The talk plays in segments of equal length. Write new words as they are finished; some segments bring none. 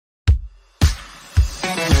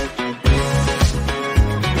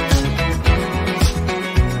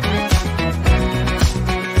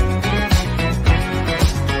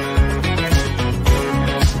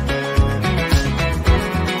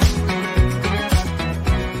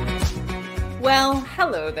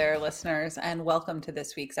Hello there, listeners, and welcome to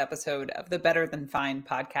this week's episode of the Better Than Fine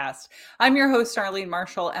podcast. I'm your host, Arlene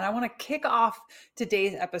Marshall, and I want to kick off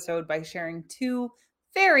today's episode by sharing two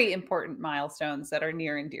very important milestones that are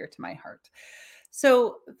near and dear to my heart.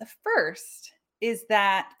 So, the first is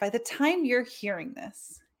that by the time you're hearing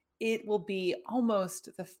this, it will be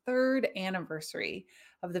almost the third anniversary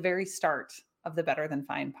of the very start of the Better Than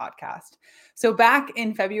Fine podcast. So, back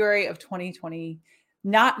in February of 2020,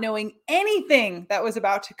 not knowing anything that was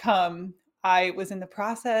about to come, I was in the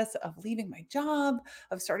process of leaving my job,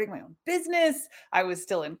 of starting my own business. I was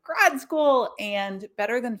still in grad school, and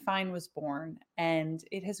Better Than Fine was born. And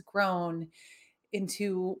it has grown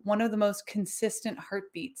into one of the most consistent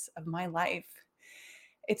heartbeats of my life.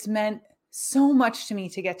 It's meant so much to me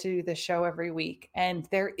to get to do this show every week. And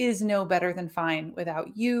there is no Better Than Fine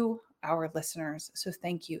without you, our listeners. So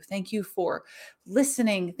thank you. Thank you for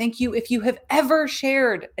listening. Thank you if you have ever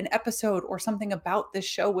shared an episode or something about this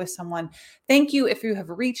show with someone. Thank you if you have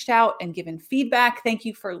reached out and given feedback. Thank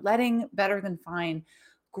you for letting Better Than Fine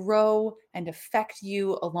grow and affect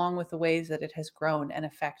you along with the ways that it has grown and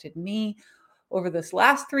affected me over this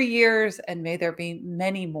last 3 years. And may there be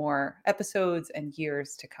many more episodes and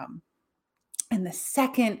years to come. And the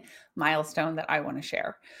second milestone that I want to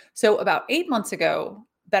share. So about 8 months ago,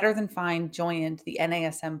 Better Than Fine joined the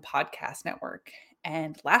NASM podcast network.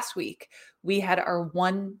 And last week, we had our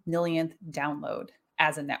 1 millionth download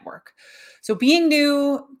as a network. So being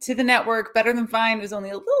new to the network, Better Than Fine was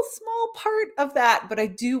only a little small part of that, but I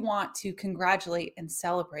do want to congratulate and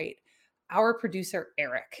celebrate our producer,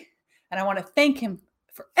 Eric. And I want to thank him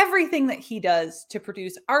for everything that he does to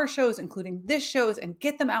produce our shows, including this shows, and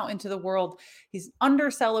get them out into the world. He's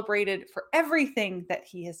under-celebrated for everything that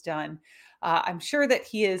he has done. I'm sure that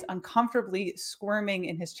he is uncomfortably squirming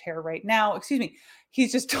in his chair right now. Excuse me.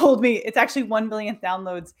 He's just told me it's actually 1 millionth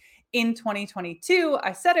downloads in 2022.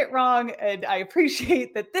 I said it wrong, and I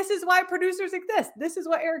appreciate that. This is why producers exist. This is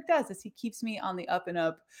what Eric does, is he keeps me on the up and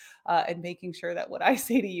up and making sure that what I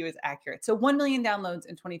say to you is accurate. So 1 million downloads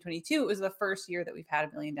in 2022 was the first year that we've had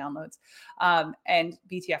 1 million downloads, and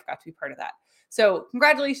BTF got to be part of that. So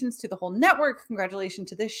congratulations to the whole network. Congratulations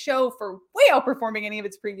to this show for way outperforming any of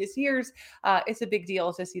its previous years. It's a big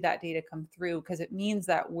deal to see that data come through because it means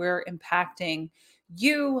that we're impacting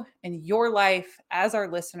you and your life as our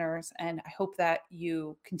listeners. And I hope that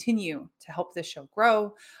you continue to help this show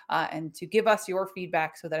grow and to give us your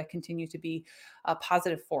feedback so that I continue to be a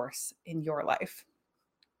positive force in your life.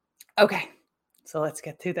 Okay. So let's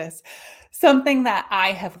get to this. Something that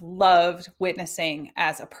I have loved witnessing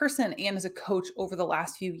as a person and as a coach over the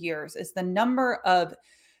last few years is the number of,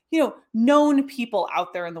 known people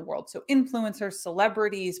out there in the world. So influencers,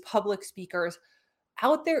 celebrities, public speakers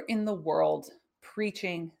out there in the world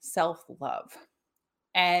preaching self-love.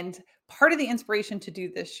 And part of the inspiration to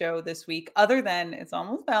do this show this week, other than it's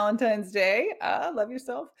almost Valentine's Day, love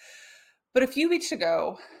yourself. But a few weeks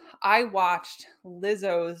ago, I watched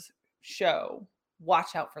Lizzo's show,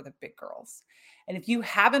 Watch Out for the Big Girls. And if you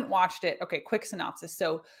haven't watched it, okay, quick synopsis.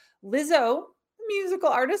 So Lizzo, musical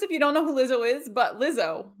artist, if you don't know who Lizzo is, but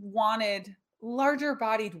Lizzo wanted larger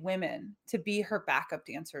bodied women to be her backup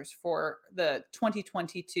dancers for the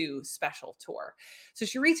 2022 special tour. So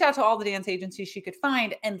she reached out to all the dance agencies she could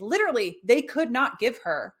find, and literally they could not give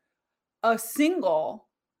her a single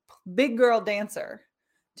big girl dancer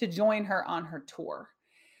to join her on her tour.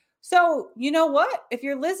 So, you know what? If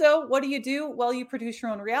you're Lizzo, what do? Well, you produce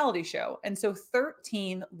your own reality show. And so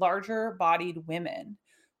 13 larger bodied women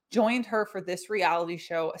joined her for this reality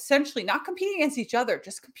show, essentially not competing against each other,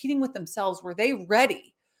 just competing with themselves. Were they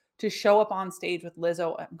ready to show up on stage with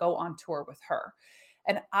Lizzo and go on tour with her?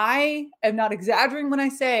 And I am not exaggerating when I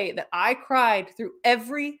say that I cried through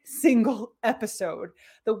every single episode.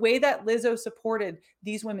 The way that Lizzo supported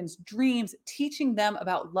these women's dreams, teaching them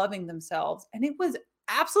about loving themselves. And it was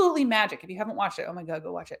absolutely magic. If you haven't watched it, oh my God,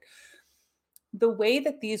 go watch it. The way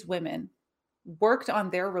that these women worked on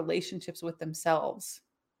their relationships with themselves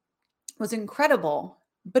was incredible,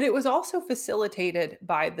 but it was also facilitated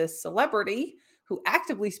by this celebrity who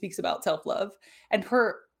actively speaks about self-love and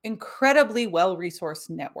her incredibly well-resourced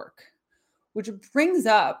network, which brings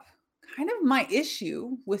up kind of my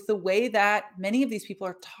issue with the way that many of these people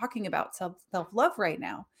are talking about self-love right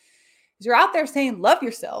now. Is you're out there saying love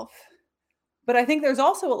yourself, but I think there's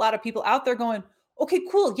also a lot of people out there going, okay,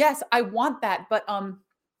 cool, yes, I want that, but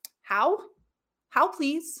how? How,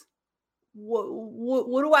 please?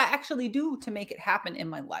 What do I actually do to make it happen in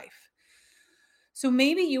my life? So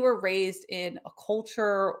maybe you were raised in a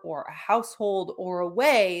culture or a household or a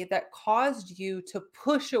way that caused you to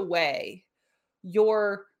push away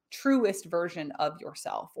your truest version of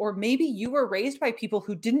yourself. Or maybe you were raised by people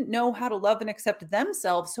who didn't know how to love and accept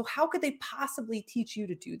themselves. So, how could they possibly teach you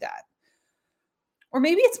to do that? Or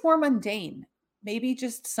maybe it's more mundane. Maybe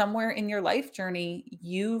just somewhere in your life journey,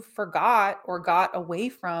 you forgot or got away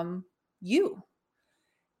from you.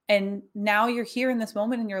 And now you're here in this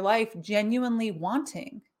moment in your life, genuinely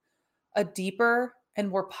wanting a deeper and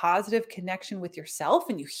more positive connection with yourself.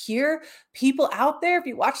 And you hear people out there, if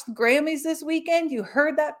you watch the Grammys this weekend, you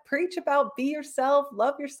heard that preach about be yourself,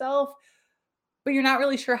 love yourself, but you're not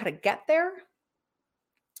really sure how to get there.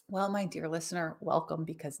 Well, my dear listener, welcome,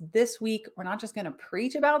 because this week we're not just going to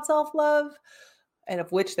preach about self-love, and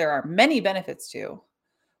of which there are many benefits to,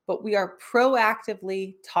 but we are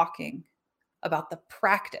proactively talking about the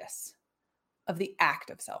practice of the act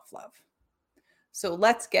of self-love. So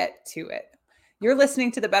let's get to it. You're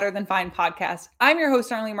listening to the Better Than Fine podcast. I'm your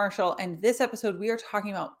host, Arlene Marshall, and this episode we are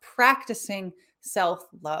talking about practicing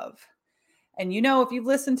self-love. And you know, if you've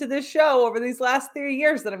listened to this show over these last 3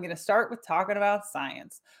 years, that I'm going to start with talking about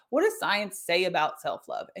science. What does science say about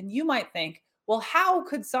self-love? And you might think, well, how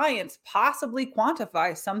could science possibly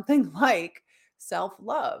quantify something like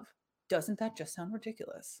self-love? Doesn't that just sound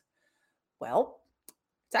ridiculous? Well,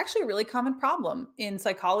 it's actually a really common problem in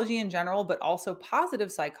psychology in general, but also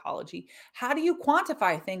positive psychology. How do you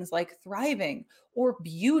quantify things like thriving or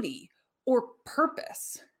beauty or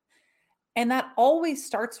purpose? And that always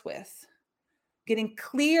starts with getting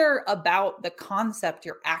clear about the concept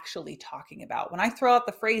you're actually talking about. When I throw out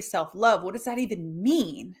the phrase self-love, what does that even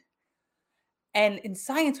mean? And in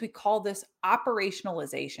science, we call this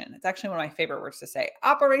operationalization. It's actually one of my favorite words to say,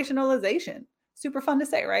 operationalization. Super fun to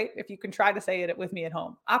say, right? If you can try to say it with me at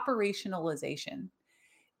home. Operationalization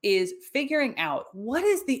is figuring out what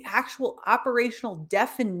is the actual operational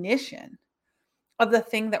definition of the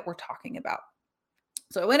thing that we're talking about.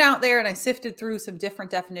 So I went out there and I sifted through some different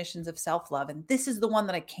definitions of self-love, and this is the one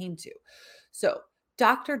that I came to. So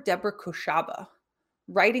Dr. Deborah Kushaba,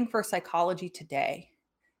 writing for Psychology Today,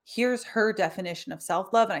 here's her definition of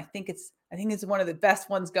self-love, and I think it's one of the best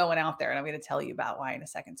ones going out there, and I'm going to tell you about why in a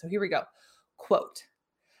second. So here we go. Quote,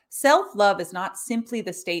 self-love is not simply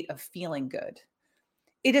the state of feeling good.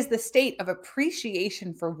 It is the state of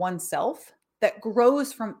appreciation for oneself that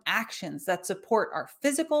grows from actions that support our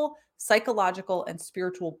physical, psychological, and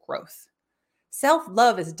spiritual growth.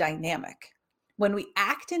 Self-love is dynamic. When we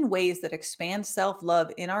act in ways that expand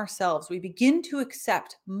self-love in ourselves, we begin to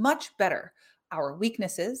accept much better our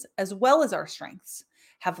weaknesses as well as our strengths,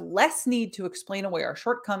 have less need to explain away our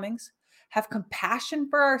shortcomings, have compassion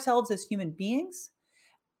for ourselves as human beings,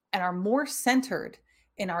 and are more centered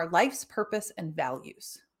in our life's purpose and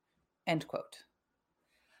values. End quote.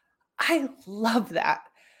 I love that.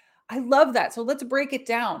 I love that. So let's break it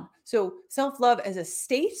down. So self-love as a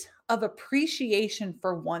state of appreciation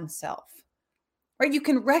for oneself, right? You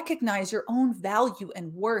can recognize your own value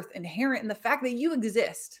and worth inherent in the fact that you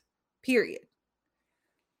exist, period.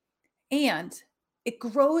 And it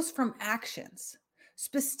grows from actions,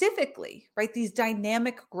 specifically, right? These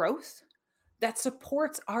dynamic growth that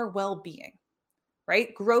supports our well-being,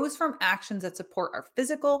 right? Grows from actions that support our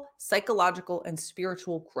physical, psychological, and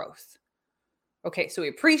spiritual growth. Okay, so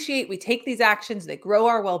we take these actions, they grow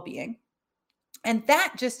our well-being. And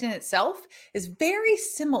that just in itself is very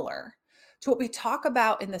similar to what we talk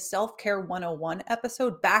about in the Self-Care 101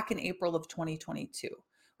 episode back in April of 2022,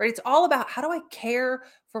 right? It's all about how do I care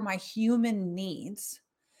for my human needs?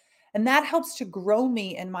 And that helps to grow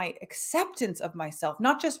me in my acceptance of myself,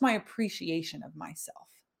 not just my appreciation of myself.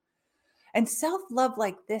 And self-love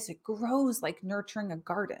like this, it grows like nurturing a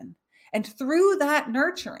garden. And through that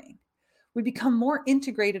nurturing, we become more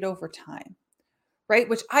integrated over time, right?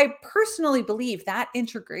 Which I personally believe that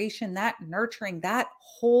integration, that nurturing, that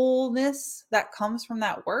wholeness that comes from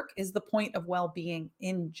that work is the point of well-being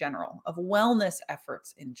in general, of wellness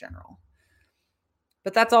efforts in general.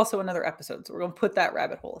 But that's also another episode, so we're going to put that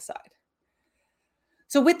rabbit hole aside.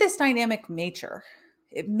 So with this dynamic nature,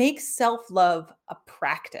 it makes self-love a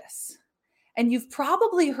practice. And you've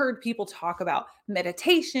probably heard people talk about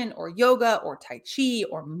meditation or yoga or Tai Chi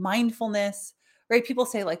or mindfulness, right? People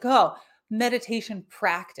say like, oh, meditation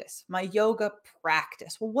practice, my yoga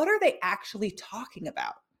practice. Well, what are they actually talking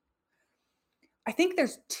about? I think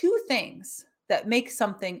there's two things that make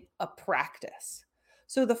something a practice.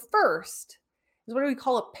 So the first is what we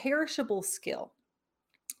call a perishable skill.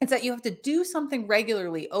 It's that you have to do something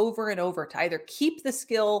regularly over and over to either keep the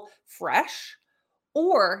skill fresh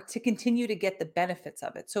or to continue to get the benefits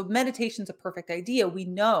of it. So meditation is a perfect idea. We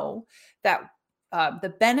know that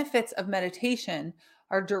the benefits of meditation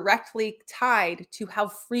are directly tied to how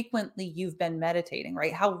frequently you've been meditating,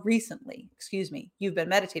 right? How recently, you've been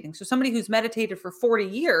meditating. So somebody who's meditated for 40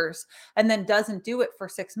 years and then doesn't do it for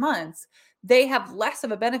 6 months, they have less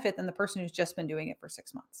of a benefit than the person who's just been doing it for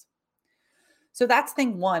 6 months. So that's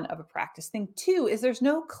thing one of a practice. Thing two is there's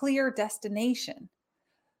no clear destination.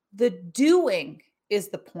 The doing is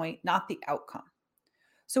the point, not the outcome.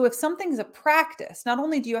 So if something's a practice, not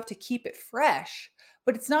only do you have to keep it fresh,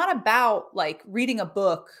 but it's not about like reading a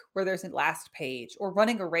book where there's a last page or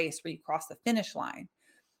running a race where you cross the finish line.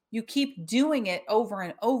 You keep doing it over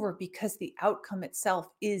and over because the outcome itself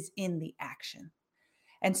is in the action.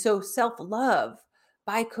 And so self-love,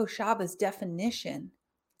 by Koshaba's definition,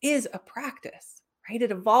 is a practice, right?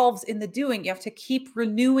 It evolves in the doing. You have to keep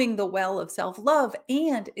renewing the well of self-love,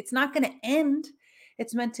 and it's not going to end.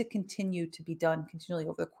 It's meant to continue to be done continually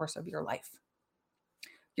over the course of your life.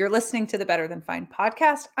 You're listening to the Better Than Fine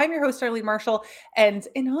podcast. I'm your host, Arlene Marshall. And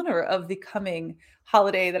in honor of the coming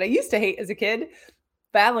holiday that I used to hate as a kid,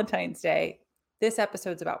 Valentine's Day, this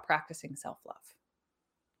episode's about practicing self-love.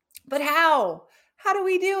 But how? How do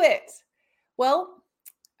we do it? Well,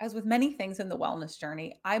 as with many things in the wellness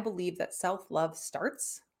journey, I believe that self-love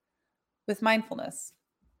starts with mindfulness.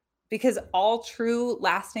 Because all true,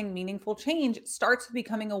 lasting, meaningful change starts with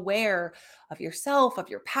becoming aware of yourself, of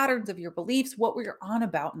your patterns, of your beliefs, what we're on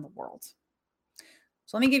about in the world.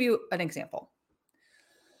 So let me give you an example.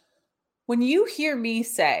 When you hear me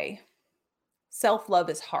say self-love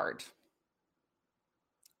is hard,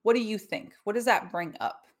 what do you think? What does that bring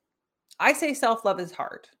up? I say self-love is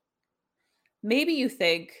hard. Maybe you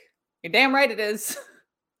think, you're damn right it is.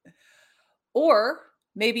 Or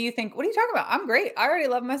maybe you think, what are you talking about? I'm great. I already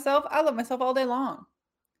love myself. I love myself all day long.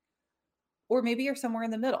 Or maybe you're somewhere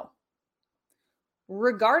in the middle.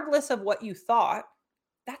 Regardless of what you thought,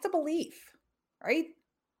 that's a belief, right?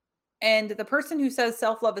 And the person who says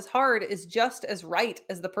self-love is hard is just as right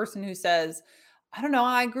as the person who says, I don't know,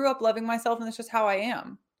 I grew up loving myself and that's just how I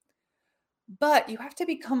am. But you have to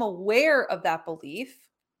become aware of that belief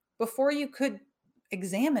before you could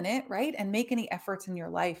examine it, right? And make any efforts in your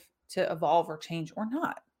life to evolve or change or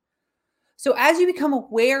not. So as you become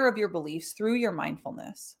aware of your beliefs through your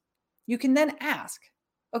mindfulness, you can then ask,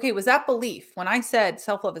 okay, was that belief when I said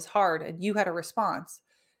self-love is hard and you had a response,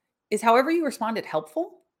 is however you responded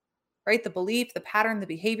helpful, right? The belief, the pattern, the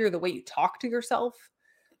behavior, the way you talk to yourself,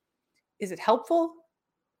 is it helpful?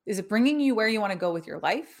 Is it bringing you where you want to go with your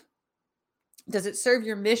life? Does it serve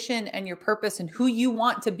your mission and your purpose and who you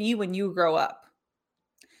want to be when you grow up?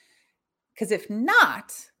 Because if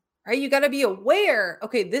not, right, you got to be aware,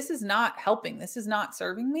 okay, this is not helping. This is not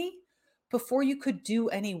serving me before you could do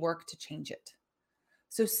any work to change it.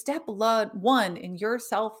 So step one in your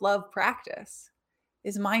self-love practice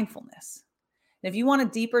is mindfulness. And if you want a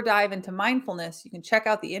deeper dive into mindfulness, you can check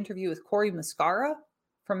out the interview with Corey Muscara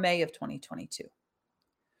from May of 2022.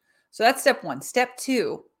 So that's step one. Step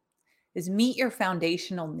two is meet your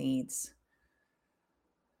foundational needs.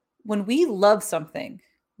 When we love something,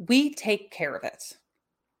 we take care of it.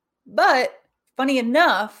 But funny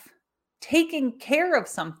enough, taking care of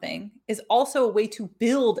something is also a way to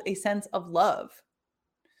build a sense of love.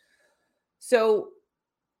 So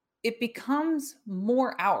it becomes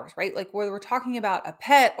more ours, right? Like whether we're talking about a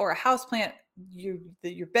pet or a houseplant,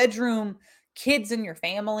 your bedroom, kids in your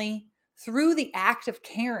family, through the act of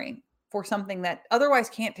caring for something that otherwise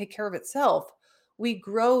can't take care of itself, we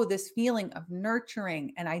grow this feeling of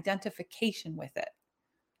nurturing and identification with it.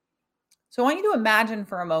 So I want you to imagine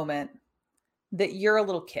for a moment that you're a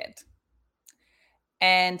little kid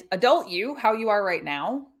and adult you, how you are right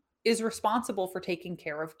now, is responsible for taking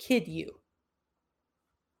care of kid you.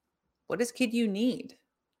 What does kid you need?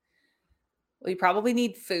 Well, you probably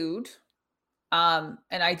need food. And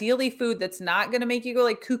ideally food that's not going to make you go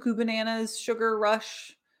like cuckoo bananas, sugar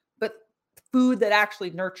rush, but food that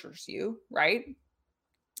actually nurtures you, right?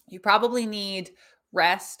 You probably need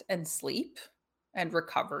rest and sleep and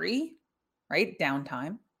recovery, right?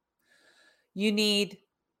 Downtime. You need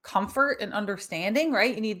comfort and understanding,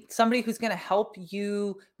 right? You need somebody who's going to help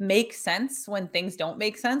you make sense when things don't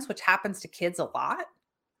make sense, which happens to kids a lot.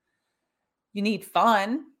 You need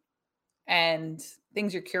fun and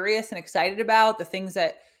things you're curious and excited about, the things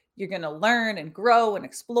that you're going to learn and grow and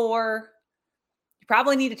explore. You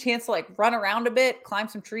probably need a chance to like run around a bit, climb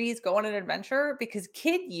some trees, go on an adventure, because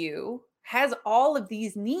kid you has all of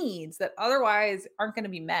these needs that otherwise aren't going to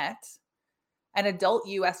be met. And adult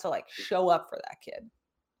you has to like show up for that kid.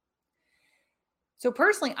 So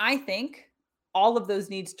personally, I think all of those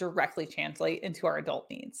needs directly translate into our adult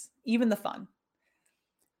needs, even the fun.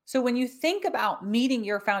 So when you think about meeting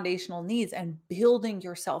your foundational needs and building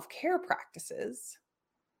your self-care practices,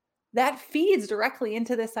 that feeds directly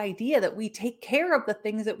into this idea that we take care of the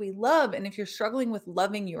things that we love. And if you're struggling with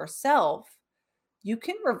loving yourself, you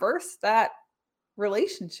can reverse that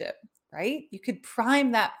relationship, right? You could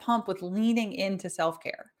prime that pump with leaning into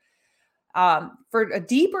self-care. For a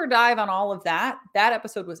deeper dive on all of that, that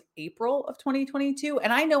episode was April of 2022.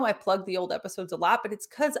 And I know I plugged the old episodes a lot, but it's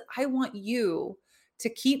because I want you to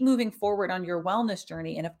keep moving forward on your wellness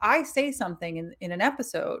journey. And if I say something in an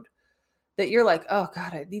episode that you're like, oh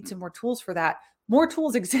God, I need some more tools for that, more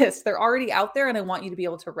tools exist. They're already out there. And I want you to be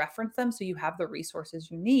able to reference them so you have the resources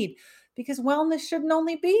you need, because wellness shouldn't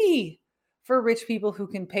only be for rich people who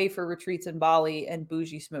can pay for retreats in Bali and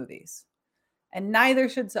bougie smoothies. And neither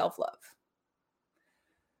should self-love.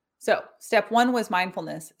 So step 1 was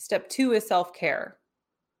mindfulness. Step 2 is self-care.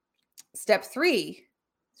 Step 3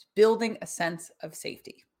 is building a sense of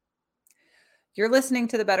safety. You're listening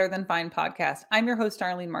to the Better Than Fine podcast. I'm your host,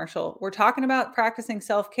 Arlene Marshall. We're talking about practicing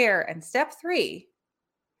self-care. And step 3,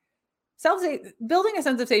 building a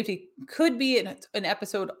sense of safety, could be an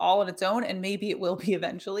episode all on its own, and maybe it will be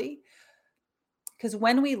eventually. Because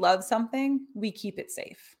when we love something, we keep it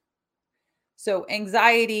safe. So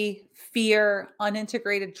anxiety, fear,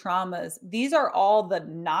 unintegrated traumas, these are all the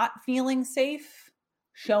not feeling safe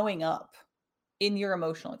showing up in your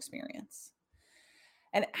emotional experience.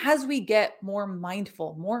 And as we get more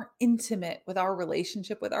mindful, more intimate with our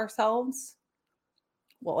relationship with ourselves,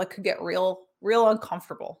 well, it could get real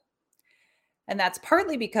uncomfortable. And that's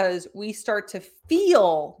partly because we start to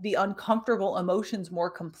feel the uncomfortable emotions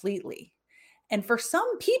more completely. And for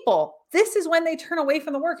some people, this is when they turn away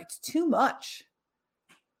from the work. It's too much.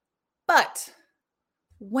 But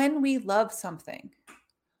when we love something,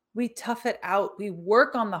 we tough it out. We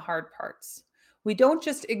work on the hard parts. We don't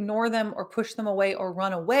just ignore them or push them away or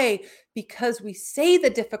run away. Because we say the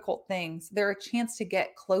difficult things, they're a chance to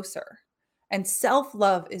get closer. And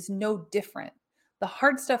self-love is no different. The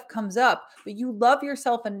hard stuff comes up, but you love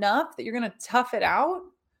yourself enough that you're going to tough it out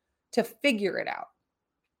to figure it out.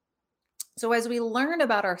 So as we learn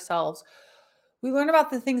about ourselves, we learn about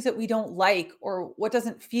the things that we don't like or what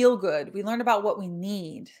doesn't feel good. We learn about what we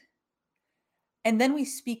need. And then we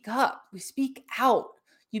speak up, we speak out.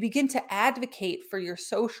 You begin to advocate for your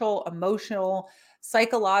social, emotional,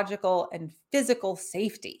 psychological, and physical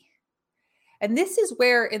safety. And this is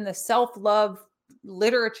where in the self-love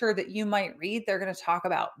literature that you might read, they're going to talk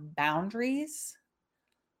about boundaries.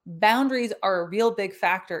 Boundaries are a real big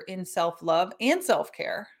factor in self-love and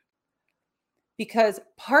self-care. Because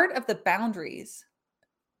part of the boundaries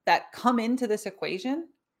that come into this equation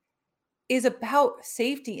is about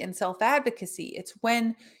safety and self-advocacy. It's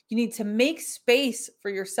when you need to make space for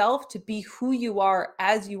yourself to be who you are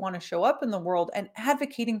as you want to show up in the world and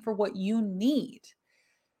advocating for what you need.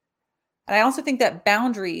 And I also think that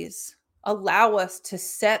boundaries allow us to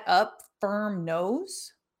set up firm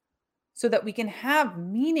no's so that we can have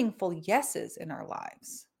meaningful yeses in our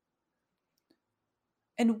lives.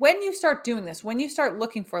 And when you start doing this, when you start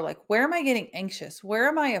looking for like, where am I getting anxious? Where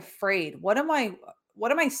am I afraid? What am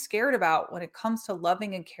I scared about when it comes to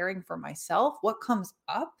loving and caring for myself? What comes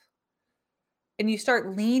up? And you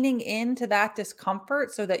start leaning into that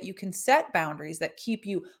discomfort so that you can set boundaries that keep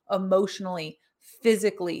you emotionally,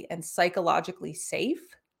 physically, and psychologically safe.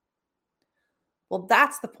 Well,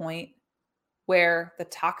 that's the point where the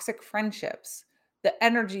toxic friendships, the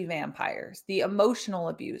energy vampires, the emotional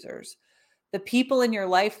abusers, the people in your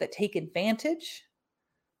life that take advantage,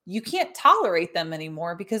 you can't tolerate them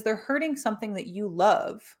anymore because they're hurting something that you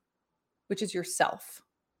love, which is yourself.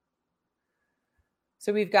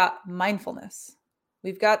 So we've got mindfulness.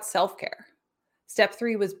 We've got self-care. Step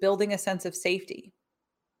 3 was building a sense of safety.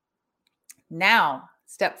 Now,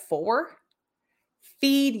 step 4,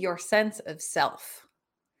 feed your sense of self.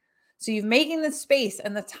 So you've making the space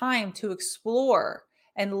and the time to explore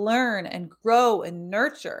and learn and grow and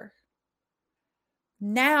nurture.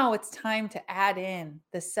 Now it's time to add in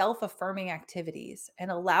the self-affirming activities and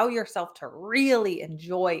allow yourself to really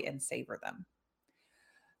enjoy and savor them.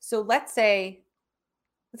 So let's say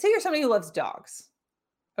you're somebody who loves dogs.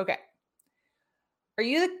 Okay. Are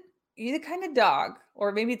you the kind of dog,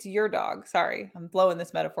 or maybe it's your dog. Sorry, I'm blowing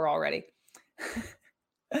this metaphor already.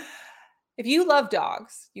 If you love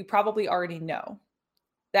dogs, you probably already know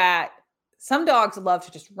that some dogs love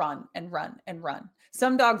to just run and run and run.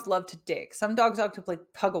 Some dogs love to dig. Some dogs love to play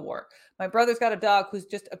tug of war. My brother's got a dog who's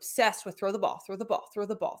just obsessed with throw the ball, throw the ball, throw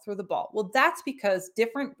the ball, throw the ball. Well, that's because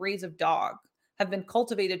different breeds of dog have been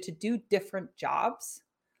cultivated to do different jobs,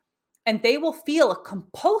 and they will feel a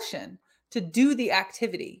compulsion to do the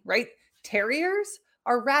activity, right? Terriers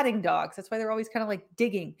are ratting dogs. That's why they're always kind of like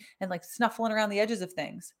digging and like snuffling around the edges of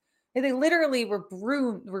things. They literally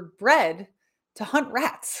were bred to hunt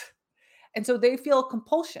rats. And so they feel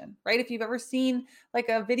compulsion, right? If you've ever seen like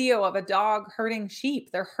a video of a dog herding sheep,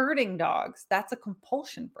 they're herding dogs. That's a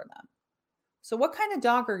compulsion for them. So what kind of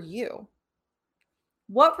dog are you?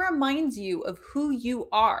 What reminds you of who you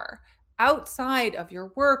are outside of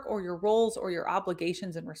your work or your roles or your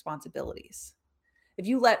obligations and responsibilities? If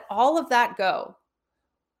you let all of that go,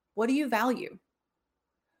 what do you value?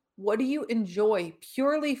 What do you enjoy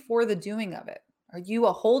purely for the doing of it? Are you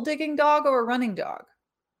a hole digging dog or a running dog?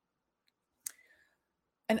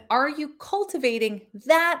 And are you cultivating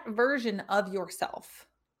that version of yourself?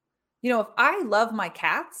 If I love my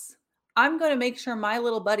cats, I'm going to make sure my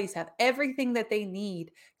little buddies have everything that they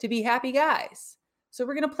need to be happy guys. So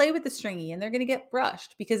we're going to play with the stringy and they're going to get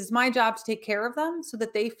brushed because it's my job to take care of them so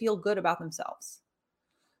that they feel good about themselves.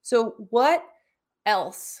 So what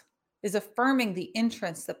else is affirming the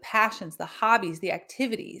interests, the passions, the hobbies, the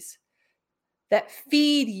activities that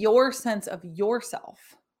feed your sense of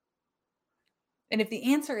yourself? And if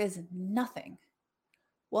the answer is nothing,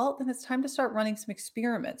 well, then it's time to start running some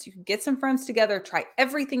experiments. You can get some friends together, try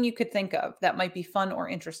everything you could think of that might be fun or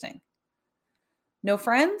interesting. No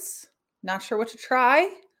friends? Not sure what to try?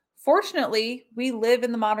 Fortunately, we live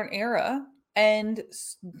in the modern era, and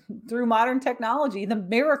through modern technology, the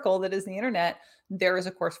miracle that is the internet, there is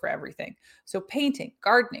a course for everything. So painting,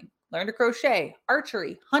 gardening, learn to crochet,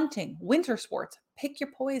 archery, hunting, winter sports, pick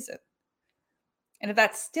your poison. And if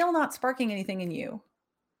that's still not sparking anything in you,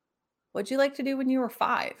 what'd you like to do when you were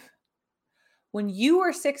 5? When you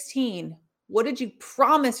were 16, what did you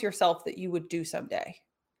promise yourself that you would do someday?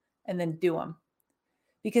 And then do them.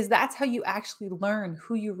 Because that's how you actually learn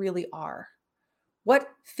who you really are. What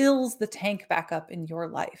fills the tank back up in your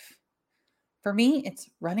life? For me,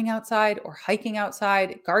 it's running outside or hiking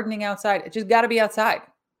outside, gardening outside. It just got to be outside.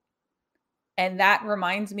 And that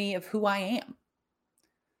reminds me of who I am.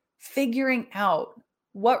 Figuring out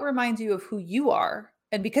what reminds you of who you are.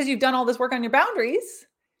 And because you've done all this work on your boundaries,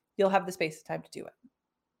 you'll have the space and time to do it.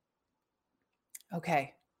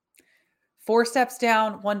 Okay. 4 steps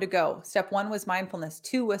down, 1 to go. Step 1 was mindfulness.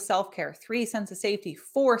 2 was self-care. 3, sense of safety.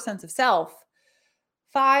 4, sense of self.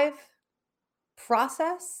 5,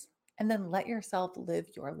 process, and then let yourself live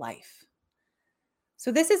your life.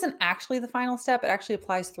 So this isn't actually the final step. It actually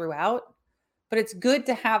applies throughout, but it's good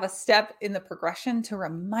to have a step in the progression to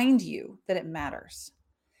remind you that it matters.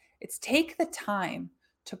 It's take the time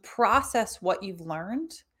to process what you've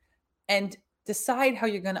learned and decide how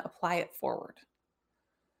you're going to apply it forward.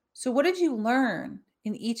 So what did you learn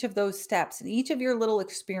in each of those steps, in each of your little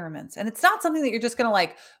experiments? And it's not something that you're just going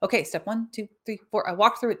to okay, step 1, 2, 3, 4, I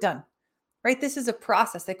walked through it, done, right? This is a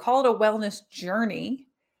process. They call it a wellness journey,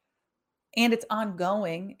 and it's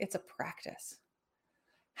ongoing. It's a practice.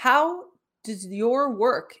 How does your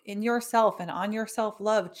work in yourself and on your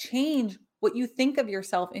self-love change what you think of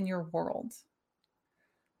yourself in your world?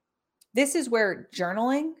 This is where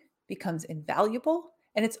journaling becomes invaluable.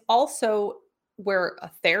 And it's also where a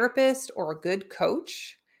therapist or a good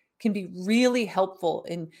coach can be really helpful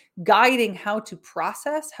in guiding how to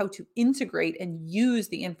process, how to integrate and use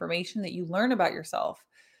the information that you learn about yourself.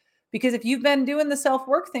 Because if you've been doing the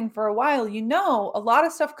self-work thing for a while, a lot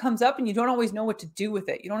of stuff comes up and you don't always know what to do with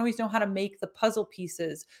it. You don't always know how to make the puzzle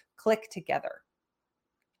pieces click together.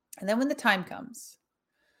 And then when the time comes,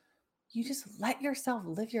 you just let yourself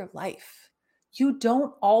live your life. You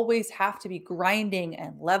don't always have to be grinding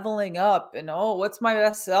and leveling up and, what's my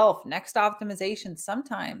best self? Next optimization.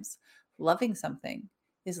 Sometimes loving something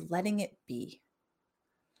is letting it be.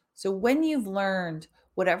 So when you've learned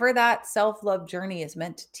whatever that self-love journey is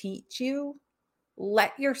meant to teach you,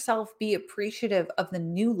 let yourself be appreciative of the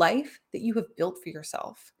new life that you have built for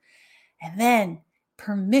yourself. And then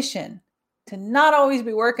permission to not always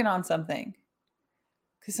be working on something.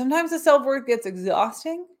 Because sometimes the self-work gets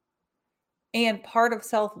exhausting. And part of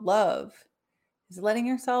self-love is letting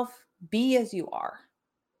yourself be as you are.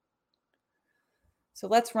 So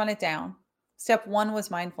let's run it down. Step 1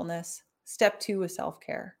 was mindfulness. Step 2 was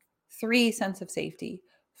self-care. 3, sense of safety.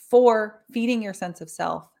 4, feeding your sense of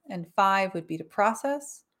self. And 5 would be to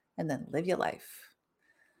process and then live your life.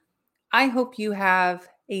 I hope you have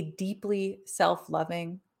a deeply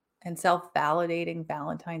self-loving and self-validating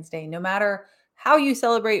Valentine's Day, no matter how you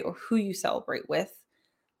celebrate or who you celebrate with.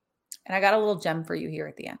 And I got a little gem for you here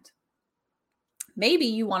at the end. Maybe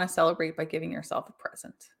you want to celebrate by giving yourself a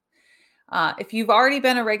present. If you've already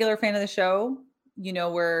been a regular fan of the show, you know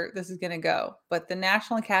where this is going to go. But the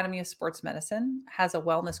National Academy of Sports Medicine has a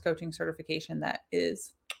wellness coaching certification that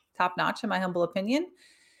is top-notch in my humble opinion.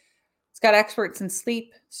 It's got experts in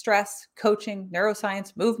sleep, stress, coaching,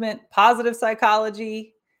 neuroscience, movement, positive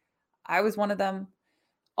psychology. I was one of them,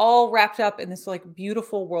 all wrapped up in this like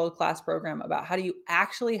beautiful world-class program about how do you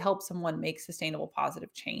actually help someone make sustainable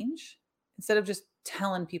positive change instead of just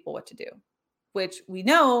telling people what to do, which we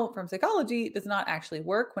know from psychology does not actually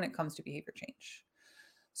work when it comes to behavior change.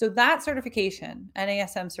 So that certification,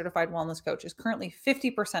 NASM Certified Wellness Coach, is currently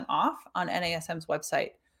 50% off on NASM's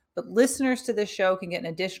website. But listeners to this show can get an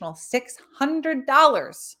additional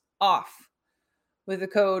 $600 off with the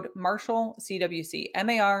code Marshall CWC,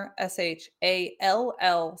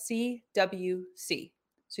 MARSHALLCWC.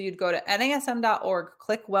 So you'd go to NASM.org,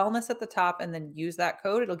 click wellness at the top, and then use that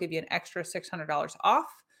code. It'll give you an extra $600 off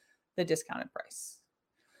the discounted price.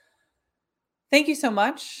 Thank you so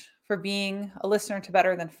much for being a listener to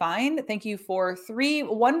Better Than Fine. Thank you for 3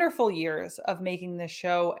 wonderful years of making this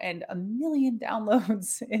show and a million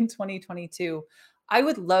downloads in 2022. I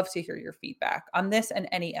would love to hear your feedback on this and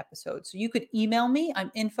any episode. So you could email me.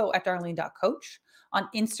 I'm info@darlene.coach. On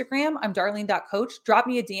Instagram, I'm darlene.coach. Drop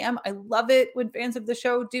me a DM. I love it when fans of the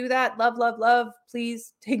show do that. Love, love, love.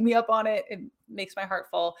 Please take me up on it. It makes my heart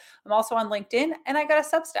full. I'm also on LinkedIn, and I got a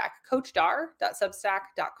Substack,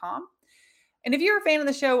 coachdar.substack.com. And if you're a fan of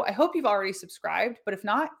the show, I hope you've already subscribed, but if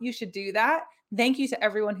not, you should do that. Thank you to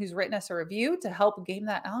everyone who's written us a review to help game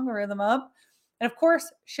that algorithm up. And of course,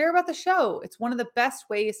 share about the show. It's one of the best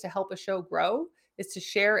ways to help a show grow is to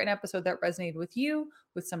share an episode that resonated with you,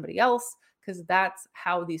 with somebody else, because that's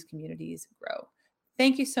how these communities grow.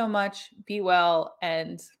 Thank you so much. Be well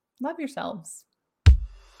and love yourselves.